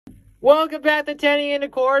Welcome back to Tenny in the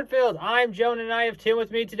Cornfield. I'm Joan and I have Tim with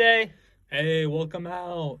me today. Hey, welcome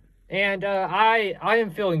out. And I am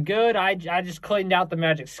feeling good. I just cleaned out the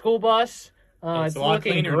Magic School Bus. It's a lot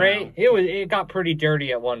looking cleaner great. now. It got pretty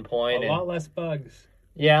dirty at one point. A lot less bugs.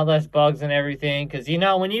 Yeah, less bugs and everything. Because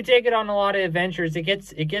when you take it on a lot of adventures, it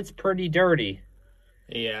gets pretty dirty.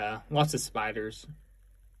 Yeah, lots of spiders.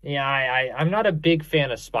 Yeah, I'm not a big fan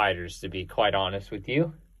of spiders, to be quite honest with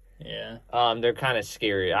you. Yeah. They're kind of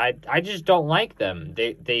scary. I just don't like them.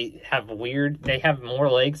 They have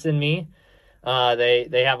more legs than me.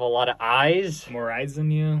 They have a lot of eyes. More eyes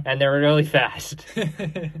than you. And they're really fast.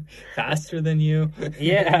 Faster than you.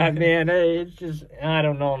 Yeah, man. It's just, I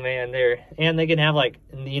don't know, man. They can have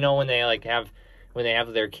when they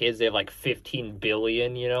have their kids, they have 15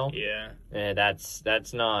 billion, Yeah. And that's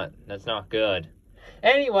not good.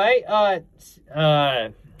 Anyway,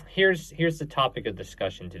 here's the topic of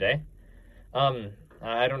discussion today.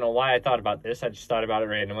 I don't know why I thought about this. I just thought about it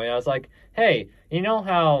randomly. I was like, hey, you know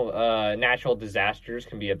how natural disasters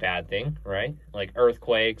can be a bad thing, right? Like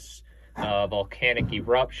earthquakes, volcanic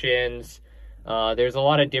eruptions. There's a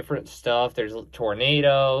lot of different stuff. There's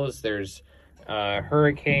tornadoes, there's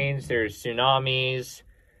hurricanes, there's tsunamis,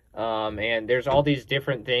 and there's all these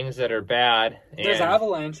different things that are bad. There's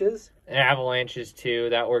avalanches. Avalanches, too.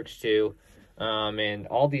 That works, too. And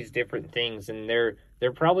all these different things, and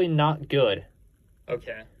they're probably not good.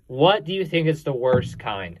 Okay. What do you think is the worst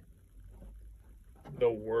kind?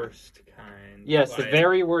 The worst kind. Yes, the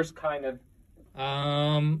very worst kind of...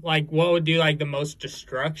 what would do, the most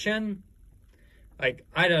destruction? I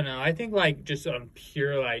don't know. I think, just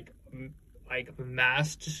pure,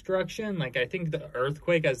 mass destruction. I think the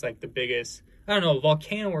earthquake has, the biggest... I don't know,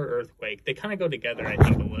 volcano or earthquake. They kind of go together, I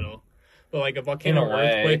think, a little. But, a volcano or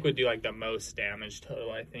earthquake would do, the most damage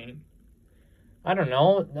total, I think. I don't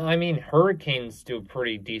know. I mean, hurricanes do a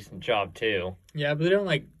pretty decent job, too. Yeah, but they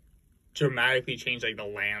don't, dramatically change, the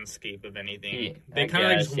landscape of anything. Yeah, they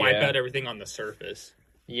kind of just wipe out everything on the surface.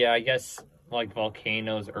 Yeah, I guess,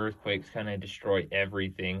 volcanoes, earthquakes kind of destroy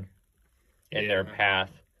everything in their path.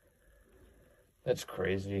 That's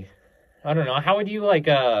crazy. I don't know. How would you,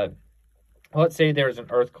 let's say there's an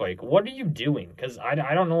earthquake. What are you doing? Because I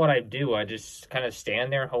don't know what I do. I just kind of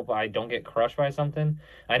stand there, hope I don't get crushed by something.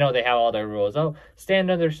 I know they have all their rules. Oh,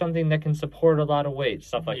 stand under something that can support a lot of weight,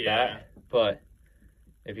 stuff like that. But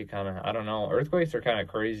if you I don't know. Earthquakes are kind of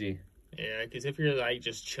crazy. Yeah, because if you're,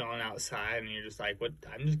 just chilling outside and you're just what,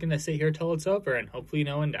 I'm just going to sit here till it's over and hopefully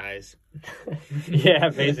no one dies. Yeah,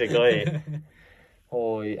 basically.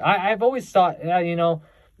 Holy. I've always thought, you know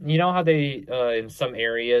how they, in some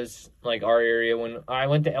areas, like our area, when I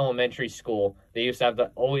went to elementary school, they used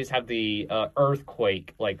to always have the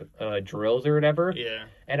earthquake, drills or whatever. Yeah.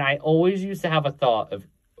 And I always used to have a thought of,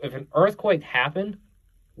 if an earthquake happened,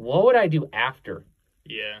 what would I do after?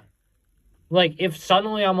 Yeah. If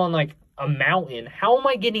suddenly I'm on, a mountain, how am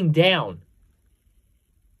I getting down?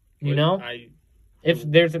 You know? If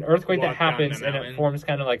there's an earthquake that happens and it forms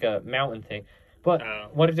kind of like a mountain thing. But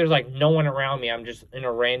what if there's no one around me? I'm just in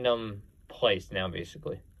a random place now,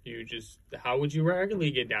 basically. How would you regularly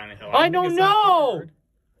get down a hill? I don't know.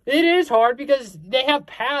 It is hard because they have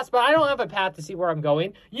paths, but I don't have a path to see where I'm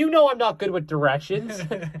going. You know I'm not good with directions.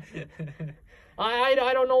 I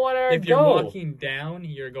don't know what I If you're walking down,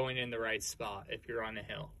 you're going in the right spot if you're on a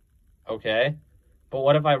hill. Okay. But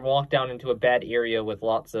what if I walk down into a bad area with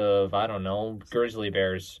lots of, I don't know, grizzly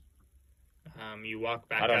bears? You walk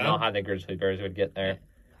back I don't up. know how the grizzly bears would get there.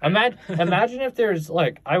 Imagine if there's,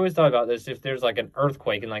 I always thought about this, if there's, an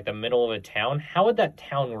earthquake in, the middle of a town, how would that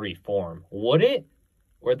town reform? Would it?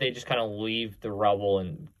 Or would they just kind of leave the rubble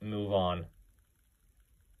and move on?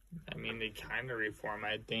 I mean, they kind of reform,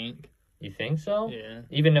 I think. You think so? Yeah.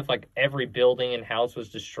 Even if, every building and house was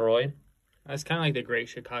destroyed? That's kind of like the Great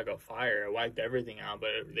Chicago Fire. It wiped everything out, but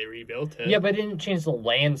they rebuilt it. Yeah, but it didn't change the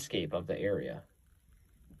landscape of the area.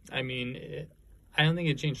 I mean, I don't think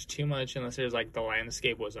it changed too much unless there's, the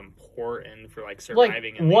landscape was important for,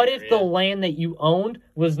 surviving in the what area. if the land that you owned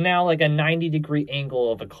was now, a 90-degree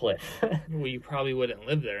angle of a cliff? Well, you probably wouldn't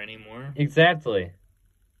live there anymore. Exactly.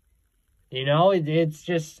 It's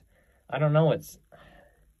just, I don't know, it's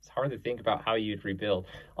hard to think about how you'd rebuild.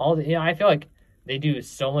 I feel like they do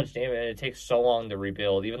so much damage and it takes so long to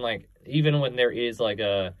rebuild. Even when there is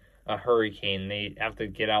a hurricane, they have to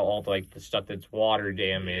get out all the stuff that's water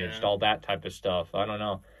damaged, all that type of stuff. I don't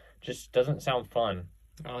know. Just doesn't sound fun.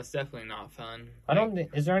 Oh, it's definitely not fun.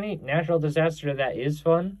 Is there any natural disaster that is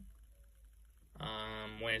fun?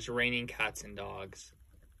 When it's raining cats and dogs.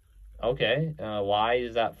 Okay. Why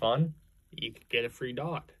is that fun? You could get a free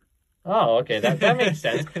dog. Oh, okay, that makes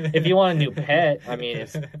sense. If you want a new pet, I mean,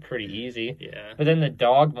 it's pretty easy. Yeah. But then the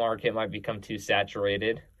dog market might become too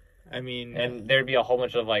saturated, I mean, and there'd be a whole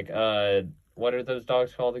bunch of like, what are those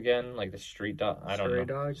dogs called again? Like the street dog? I don't stray know.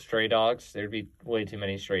 dogs. Stray dogs. There'd be way too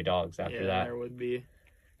many stray dogs after Yeah, that. there would be.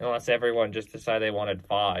 Unless everyone just decided they wanted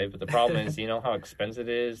 5. But the problem is, you know how expensive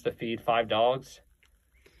it is to feed 5 dogs?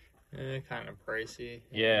 Kind of pricey.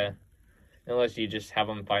 Yeah. Unless you just have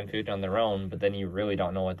them find food on their own, but then you really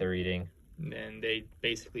don't know what they're eating. And they'd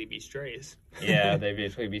basically be strays. Yeah, they'd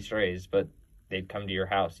basically be strays, but they'd come to your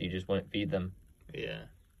house. You just wouldn't feed them. Yeah,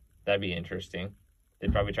 That'd be interesting.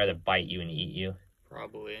 They'd probably try to bite you and eat you.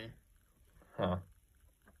 probably. Huh.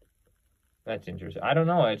 That's interesting. I don't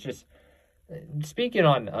know. It's just... Speaking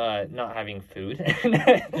on not having food,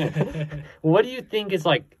 what do you think is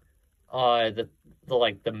like the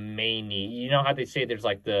like the main need? You know how they say there's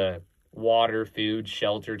like the water, food,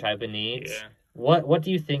 shelter type of needs. Yeah. What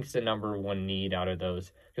do you think's the number one need out of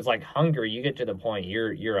those? Because like hunger, you get to the point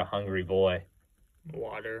you're a hungry boy.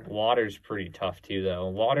 Water. Water's pretty tough too, though.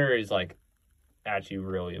 Water is like actually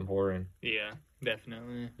really important. Yeah,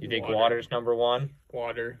 definitely. You think water's number one?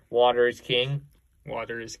 Water. Water is king.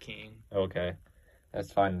 Water is king. Okay,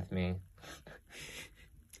 that's fine with me.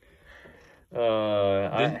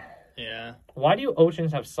 Yeah. Why do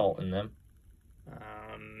oceans have salt in them?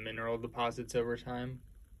 Mineral deposits over time.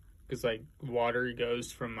 Because, like, water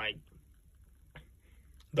goes from, like,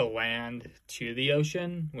 the land to the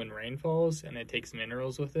ocean when rain falls, and it takes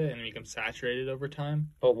minerals with it, and it becomes saturated over time.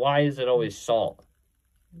 But why is it always salt?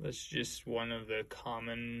 That's just one of the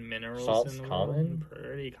common minerals Salt's in the common? world.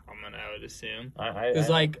 Pretty common, I would assume. Because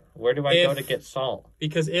like, where do I go if- to get salt?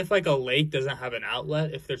 Because if, like, a lake doesn't have an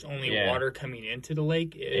outlet, if there's only Yeah. water coming into the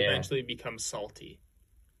lake, it Yeah. eventually becomes salty.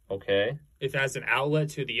 Okay, If it has an outlet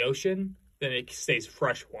to the ocean, then it stays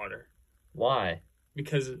fresh water. why?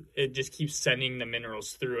 Because it just keeps sending the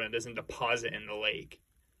minerals through and it doesn't deposit in the lake.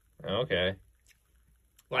 Okay,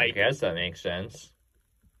 I Like, guess that makes sense.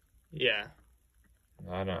 yeah.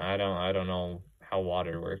 I don't know how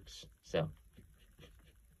water works. So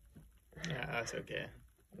Yeah, that's okay.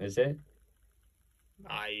 is it?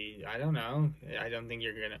 I don't know. I don't think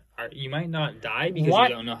you're gonna. You might not die because Why-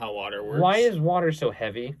 you don't know how water works. Why is water so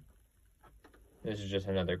heavy? This is just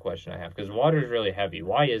another question I have because water is really heavy.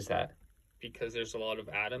 Why is that? Because there's a lot of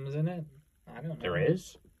atoms in it. I don't know. There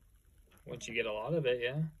is. Once you get a lot of it,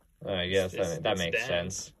 yeah. I guess that It's makes dense.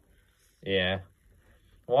 sense. Yeah,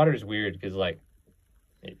 water's weird because like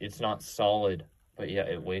it's not solid, but yeah,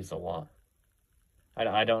 it weighs a lot.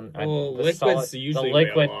 I don't. Well, the liquids usually weigh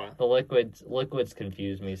a lot. The liquids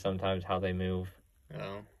confuse me sometimes how they move.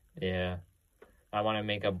 Oh, Yeah, I want to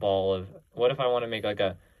make a ball of. What if I want to make like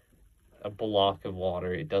a block of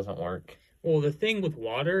water? It doesn't work. well, the thing with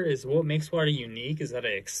water is what makes water unique is that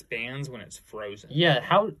it expands when it's frozen. Yeah,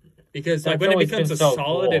 how? Because like That's when it always becomes been a so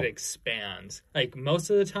solid, cool. it expands. Like most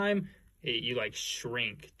of the time, you like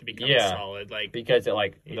shrink to become Yeah. a solid. Like Because it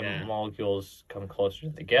like Yeah. the molecules come closer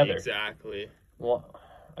together. exactly. Well,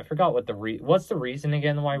 I forgot what what's the reason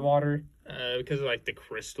again why water? Because of like the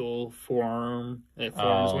crystal form, it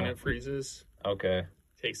forms when Oh. it freezes. Okay.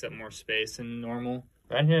 Takes up more space than normal.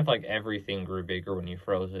 Imagine if like everything grew bigger when you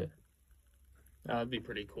froze it. That'd be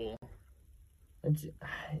pretty cool. It's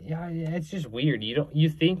it's just weird. You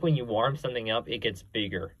think when you warm something up it gets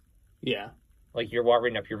bigger. Yeah, Like you're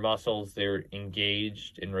warming up your muscles, they're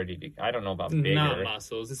engaged and ready to I don't know about bigger. not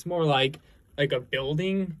muscles. It's more like a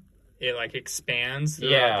building. It like expands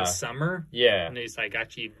throughout Yeah. the summer, Yeah. and it's like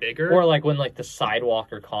actually bigger. Or like when like the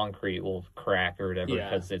sidewalk or concrete will crack or whatever Yeah.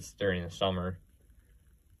 because it's during the summer.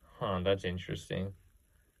 Huh, that's interesting.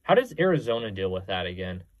 How does Arizona deal with that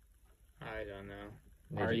again? I don't know.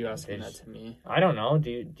 They Are ju- you they asking that just- to me? I don't know.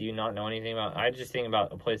 Do you not know anything about? I just think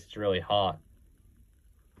about a place that's really hot.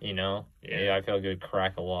 You know, Yeah. I feel like it would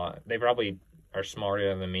crack a lot. They probably are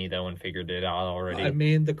smarter than me though and figured it out already. I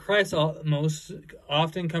mean, the cracks most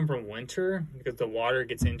often come from winter because the water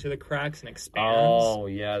gets into the cracks and expands. Oh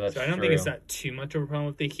yeah, that's So I don't true. think it's that too much of a problem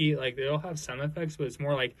with the heat. Like they'll have some effects, but it's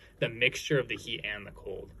more like the mixture of the heat and the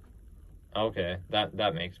cold. Okay,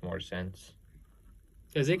 that makes more sense.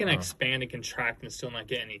 Because it can Huh. expand and contract and still not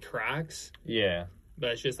get any cracks. Yeah,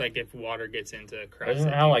 But it's just like if water gets into cracks. isn't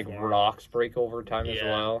that that how do like form. rocks break over time as Yeah.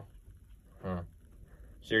 well? Huh.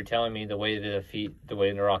 So you're telling me the way to defeat the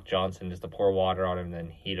way to Rock Johnson is to pour water on him and then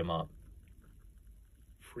heat him up,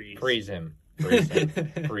 freeze him,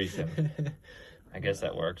 freeze him. I guess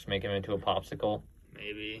that works. Make him into a popsicle.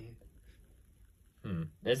 Maybe.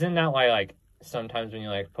 Isn't that why like sometimes when you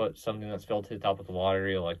like put something that's filled to the top of the water,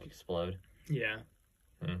 you'll like explode? Yeah.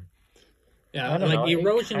 Yeah, I don't like know, it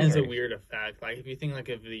erosion is a kinda- weird effect. Like if you think like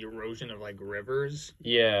of the erosion of like rivers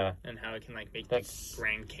Yeah, and how it can like make That's- the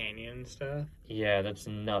Grand Canyon and stuff. yeah, that's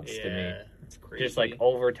nuts to me. Yeah, it's crazy. Just like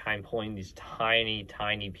over time, pulling these tiny,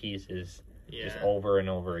 tiny pieces just yeah. over and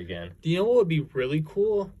over again. Do you know what would be really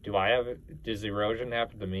cool? Does erosion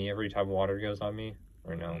happen to me every time water goes on me?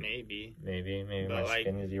 Or no? Maybe. Maybe But, my like,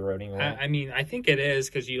 skin is eroding away. I mean, I think it is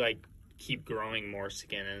because you like keep growing more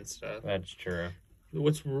skin and stuff. That's true.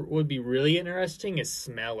 Would be really interesting is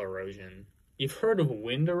smell erosion. You've heard of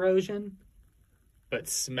wind erosion, but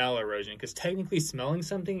smell erosion, because technically smelling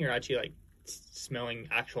something, you're actually like smelling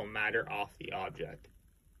actual matter off the object.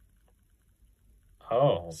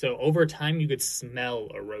 Oh, So over time, you could smell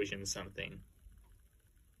erosion something.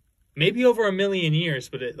 Maybe over a million years,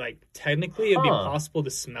 but it like technically it'd be Huh. possible to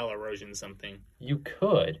smell erosion something. you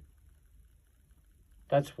could.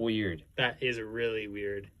 That's weird. That is really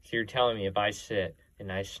weird. So you're telling me if I sit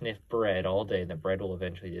and I sniff bread all day, the bread will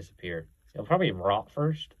eventually disappear. It'll probably rot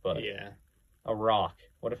first, but Yeah, a rock.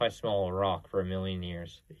 What if I smell a rock for a million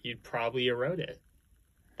years? you'd probably erode it.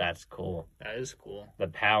 That's cool. That is cool. The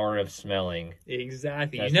power of smelling.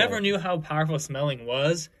 Exactly. That's You never right. knew how powerful smelling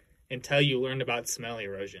was until you learned about smell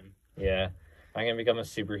erosion. Yeah. I'm gonna become a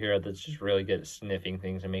superhero that's just really good at sniffing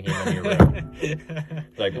things and making them erode.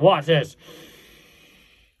 It's like, watch this!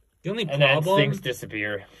 The only And then problem things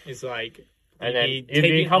disappear. is like And then it it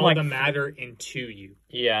taking become all like the matter into you.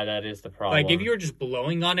 Yeah, that is the problem. Like if you were just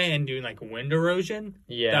blowing on it and doing like wind erosion,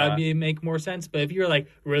 Yeah. that would make more sense. But if you're like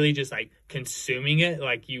really just like consuming it,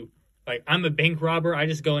 like I'm a bank robber, I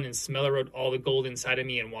just go in and smell erode all the gold inside of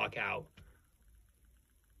me and walk out.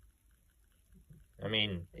 I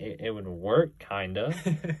mean, it would work, kinda.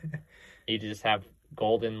 You just have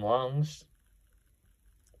golden lungs.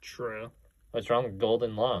 True. What's wrong with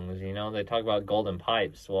golden lungs? You know, they talk about golden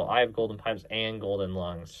pipes. Well, I have golden pipes and golden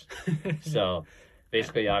lungs. So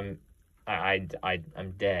basically, I'm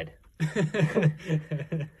dead.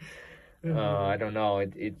 I don't know.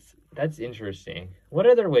 That's interesting. What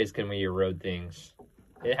other ways can we erode things?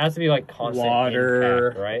 It has to be like constant Water,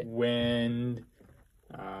 impact, right? wind.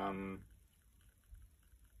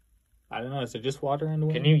 I don't know. Is it just water and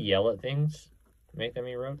wind? Can you yell at things to make them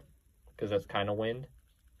erode? Because that's kind of wind.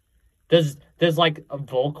 Does like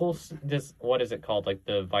vocals? What is it called? Like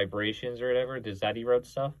the vibrations or whatever? Does that erode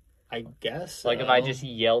stuff? I guess. Like if I just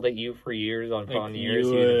yelled at you for years on years,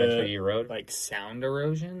 you would eventually erode. like sound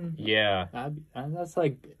erosion. Yeah. That's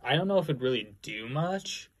like I don't know if it'd really do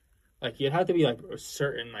much. Like you'd have to be like a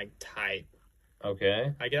certain like type.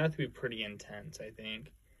 Okay. Like it'd have to be pretty intense. I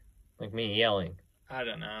think. Like me yelling. I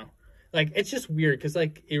don't know. Like it's just weird because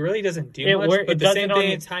like it really doesn't do It much, wor- but it at the does same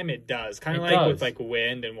it on- time it does. Kind of It like does. with like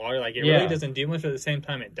wind and water. Like it Yeah. really doesn't do much, but at the same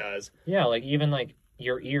time it does. Yeah, like even like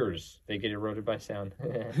your ears, they get eroded by sound.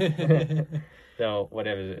 So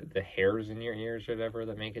whatever the hairs in your ears or whatever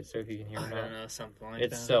that make it so if you can hear I or don't not. know, something like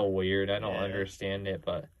It's that. so weird. I don't Yeah. understand it,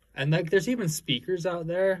 but And like there's even speakers out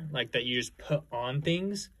there like that you just put on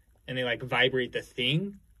things and they like vibrate the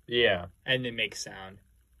thing yeah. and it makes sound.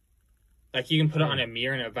 Like you can put it on a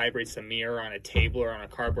mirror and it vibrates the mirror on a table or on a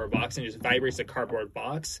cardboard box and it just vibrates the cardboard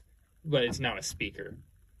box, but it's now a speaker.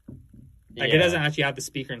 Like Yeah. it doesn't actually have the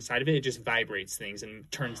speaker inside of it, it just vibrates things and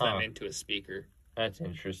turns Huh. them into a speaker. That's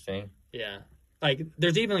interesting. Yeah. Like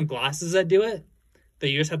there's even like glasses that do it. That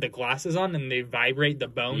you just have the glasses on and they vibrate the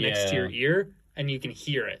bone next to Yeah. your ear and you can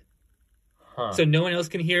hear it. Huh. So no one else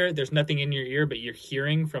can hear it. There's nothing in your ear, but you're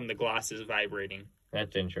hearing from the glasses vibrating.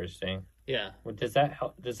 That's interesting. Yeah. Well, does that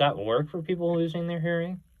help? Does that work for people losing their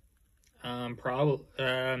hearing? Probably.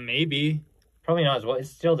 Maybe. Probably not as well. It's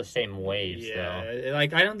still the same waves, Yeah. though.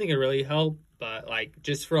 Like I don't think it really helped, but like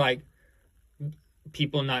just for like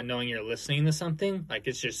people not knowing you're listening to something, like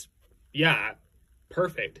it's just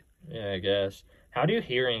perfect. Yeah, I guess. How do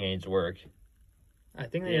hearing aids work? I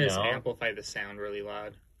think they You just know? amplify the sound really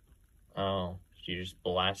loud. Oh, so you just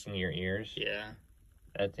blast in your ears? Yeah.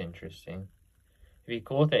 That's interesting. It'd be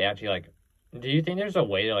cool if they actually like. Do you think there's a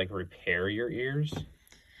way to like repair your ears?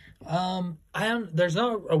 I don't. There's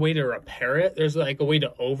not a way to repair it. There's like a way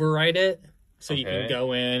to override it, so you Okay. can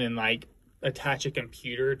go in and like attach a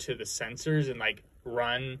computer to the sensors and like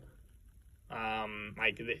run,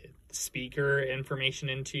 like the speaker information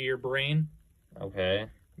into your brain. Okay.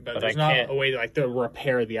 But But there's I not can't- a way to like to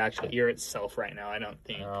repair the actual ear itself right now. I don't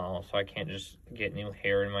think. Oh, so I can't just get new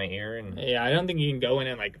hair in my ear and Yeah, I don't think you can go in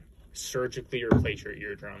and like surgically replace your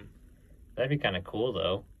eardrum. that'd be kind of cool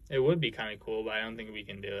though. It would be kind of cool, but I don't think we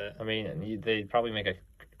can do it. I mean, they'd probably make a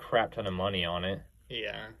crap ton of money on it.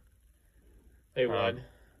 Yeah, they would.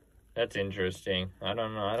 That's interesting. I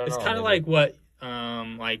don't know. It's kind of like what,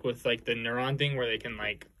 like with like the neuron thing where they can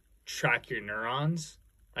like track your neurons,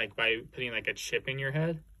 like by putting like a chip in your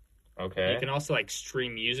head. Okay. You can also like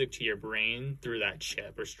stream music to your brain through that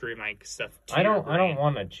chip, or stream like stuff to I your don't brain.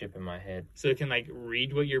 want a chip in my head. So it can like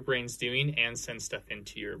read what your brain's doing and send stuff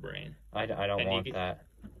into your brain. I don't And you want can- that.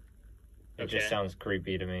 It Okay. just sounds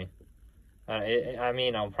creepy to me. I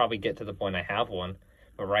mean, I'll probably get to the point I have one,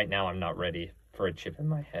 but right now I'm not ready for a chip in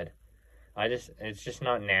my head. It's just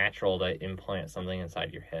not natural to implant something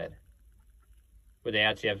inside your head. Would they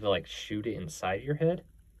actually have to like shoot it inside your head?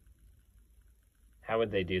 How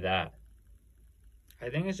would they do that? I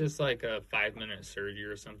think it's just like a 5-minute surgery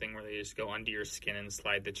or something where they just go under your skin and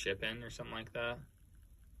slide the chip in or something like that.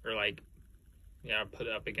 Or like, yeah, put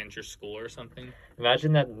it up against your skull or something.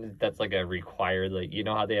 Imagine that's like a required, like, you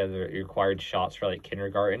know how they have the required shots for like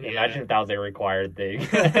kindergarten? Yeah. Imagine if that was a required thing.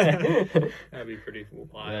 That'd be pretty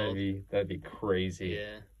wild. That'd be crazy.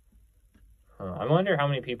 Yeah. Huh. I wonder how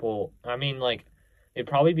many people, I mean, like, it'd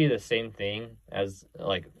probably be the same thing as,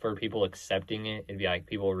 like, for people accepting it. It'd be like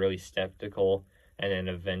people are really skeptical, and then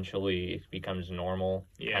eventually it becomes normal.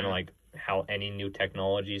 Yeah. Kind of like how any new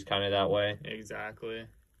technology is kind of that way. Exactly.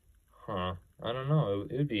 Huh. I don't know.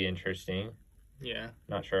 It would be interesting. Yeah.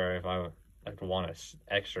 Not sure if I would like want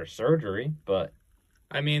extra surgery, but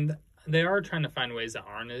I mean, they are trying to find ways that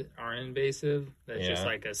aren't invasive. That's just Yeah.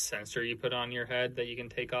 like a sensor you put on your head that you can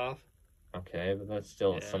take off. okay, but that's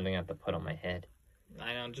still Yeah. something I have to put on my head.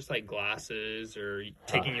 I know, just like glasses or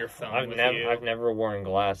taking your phone I've with never you. I've never worn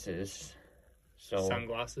glasses, so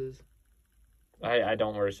Sunglasses. I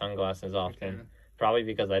don't wear sunglasses often. Probably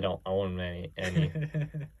because I don't own any.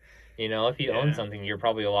 You know, if you own Yeah. something, you're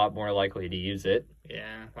probably a lot more likely to use it.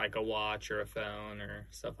 Yeah, like a watch or a phone or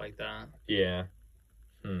stuff like that. Yeah.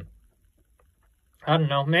 I don't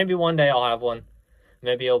know. Maybe one day I'll have one.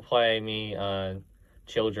 Maybe it'll play me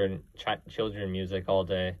children music all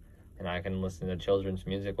day, and I can listen to children's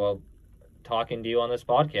music while talking to you on this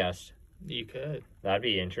podcast. You could. That'd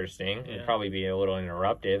be interesting. Yeah. It'd probably be a little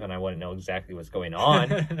interruptive, and I wouldn't know exactly what's going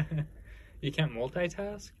on. You can't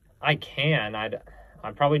multitask? I can.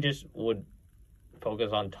 I probably just would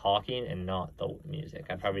focus on talking and not the music.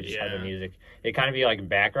 I'd probably just have the Yeah. music. It'd kind of be like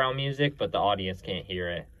background music, but the audience can't hear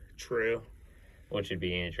it, True. which would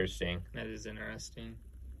be interesting. That is interesting.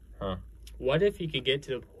 Huh. What if you could get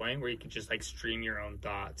to the point where you could just like stream your own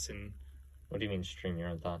thoughts, and What do you mean stream your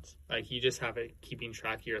own thoughts? like you just have it keeping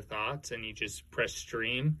track of your thoughts, and you just press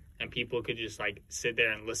stream and people could just like sit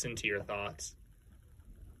there and listen to your thoughts?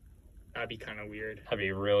 That'd be kind of weird. That'd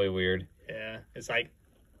be really weird. Yeah. It's like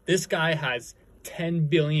this guy has 10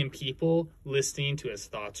 billion people listening to his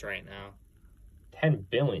thoughts right now. 10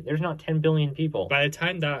 billion. There's not 10 billion people. By the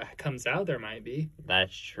time that comes out, there might be.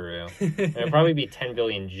 That's true. There'd probably be 10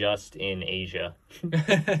 billion just in Asia.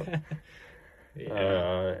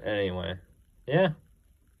 Yeah. Anyway. Yeah.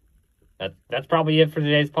 That's probably it for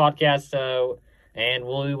today's podcast. And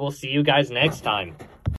we'll see you guys next time.